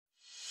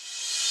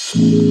Hey,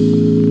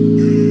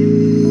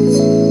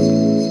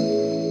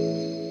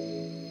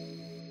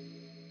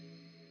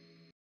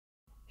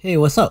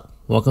 what's up?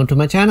 Welcome to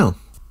my channel.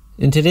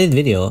 In today's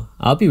video,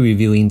 I'll be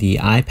reviewing the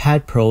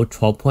iPad Pro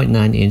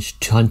 12.9 inch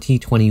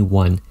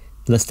 2021.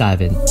 Let's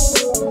dive in.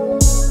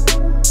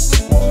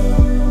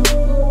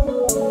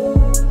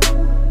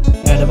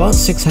 At about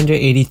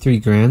 683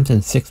 grams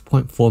and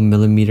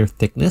 6.4mm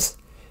thickness,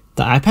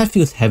 the iPad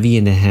feels heavy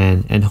in the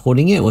hand, and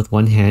holding it with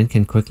one hand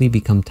can quickly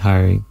become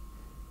tiring.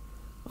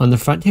 On the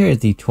front here is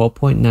the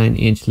 12.9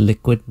 inch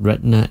liquid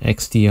Retina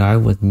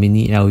XDR with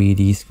mini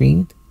LED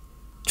screen.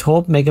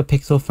 12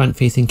 megapixel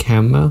front-facing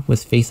camera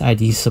with Face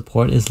ID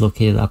support is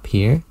located up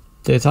here.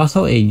 There's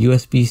also a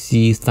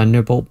USB-C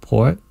Thunderbolt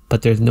port,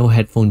 but there's no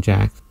headphone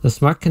jack. The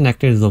smart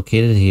connector is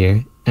located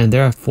here, and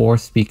there are 4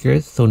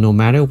 speakers, so no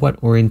matter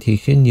what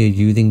orientation you're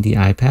using the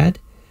iPad,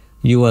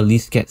 you will at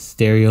least get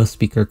stereo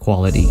speaker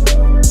quality.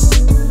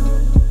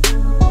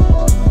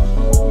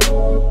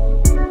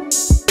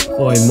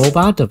 For a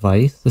mobile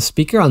device, the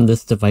speaker on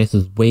this device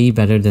is way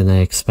better than I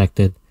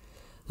expected.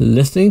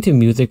 Listening to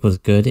music was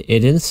good, it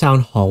didn't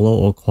sound hollow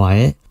or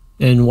quiet,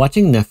 and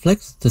watching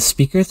Netflix, the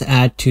speakers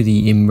add to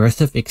the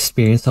immersive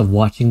experience of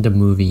watching the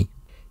movie.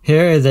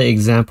 Here is an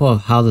example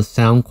of how the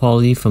sound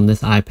quality from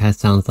this iPad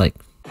sounds like.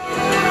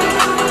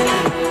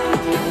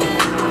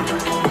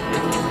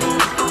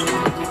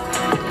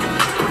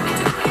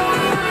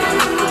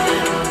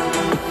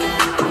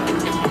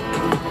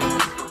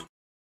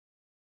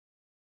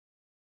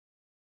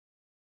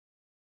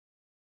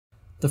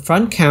 The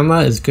front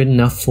camera is good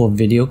enough for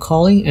video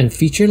calling, and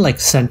feature like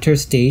Center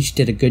Stage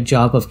did a good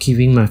job of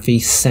keeping my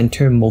face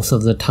center most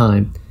of the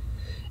time.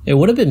 It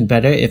would have been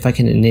better if I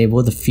can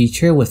enable the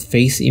feature with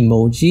face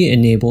emoji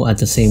enabled at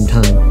the same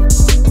time.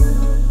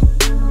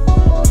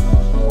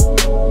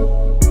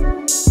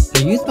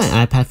 I use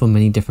my iPad for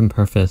many different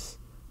purposes.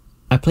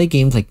 I play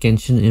games like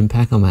Genshin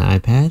Impact on my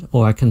iPad,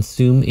 or I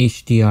consume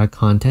HDR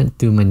content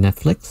through my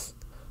Netflix.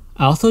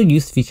 I also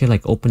use features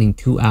like opening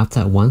 2 apps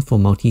at once for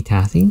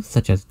multitasking,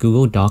 such as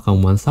Google Doc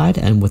on one side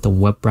and with a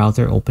web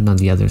browser open on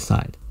the other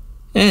side.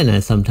 And I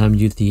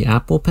sometimes use the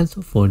Apple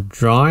Pencil for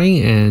drawing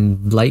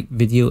and light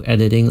video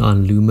editing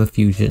on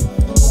LumaFusion.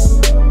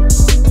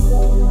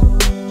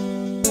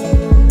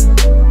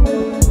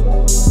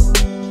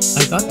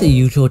 I got the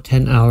usual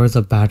 10 hours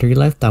of battery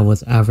life that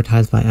was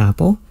advertised by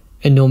Apple,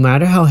 and no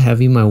matter how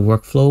heavy my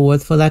workflow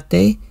was for that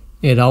day,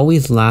 it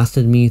always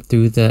lasted me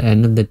through the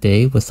end of the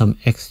day with some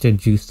extra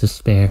juice to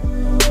spare.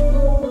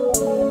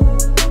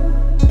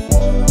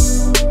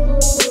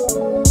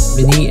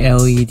 Mini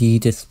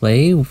LED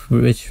display,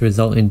 which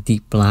result in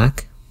deep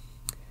black.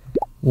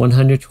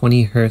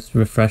 120Hz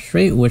refresh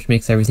rate, which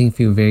makes everything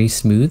feel very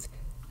smooth.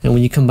 And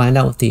when you combine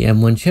that with the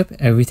M1 chip,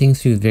 everything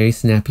feels very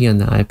snappy on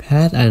the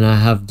iPad, and I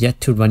have yet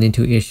to run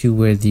into issue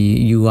where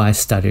the UI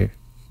stutter.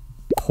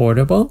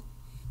 Portable.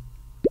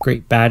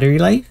 Great battery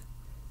life.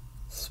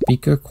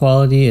 Speaker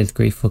quality is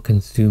great for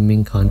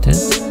consuming content.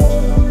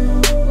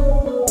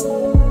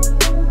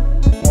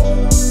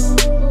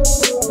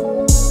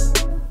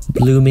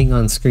 Blooming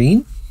on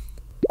screen.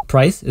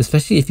 Price,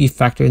 especially if you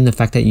factor in the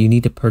fact that you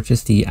need to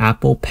purchase the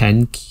Apple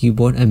Pen,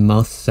 keyboard, and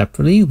mouse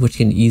separately, which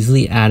can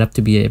easily add up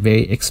to be a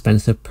very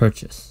expensive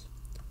purchase.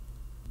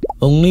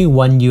 Only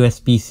one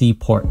USB-C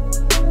port.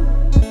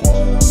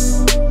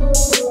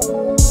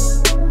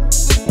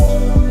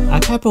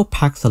 iPad Pro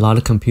packs a lot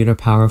of computer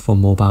power for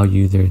mobile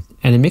users,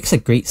 and it makes a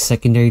great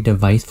secondary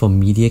device for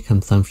media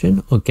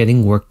consumption or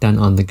getting work done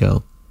on the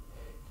go.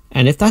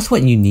 And if that's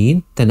what you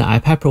need, then the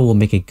iPad Pro will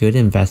make a good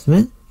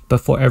investment, but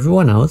for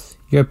everyone else,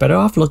 you're better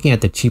off looking at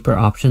the cheaper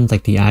options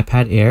like the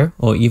iPad Air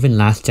or even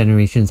last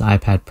generation's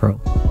iPad Pro.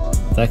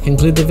 That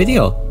concludes the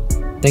video.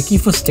 Thank you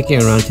for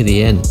sticking around to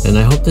the end, and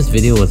I hope this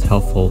video was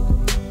helpful.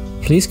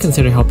 Please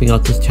consider helping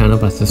out this channel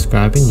by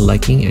subscribing,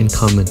 liking, and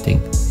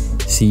commenting.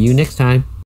 See you next time.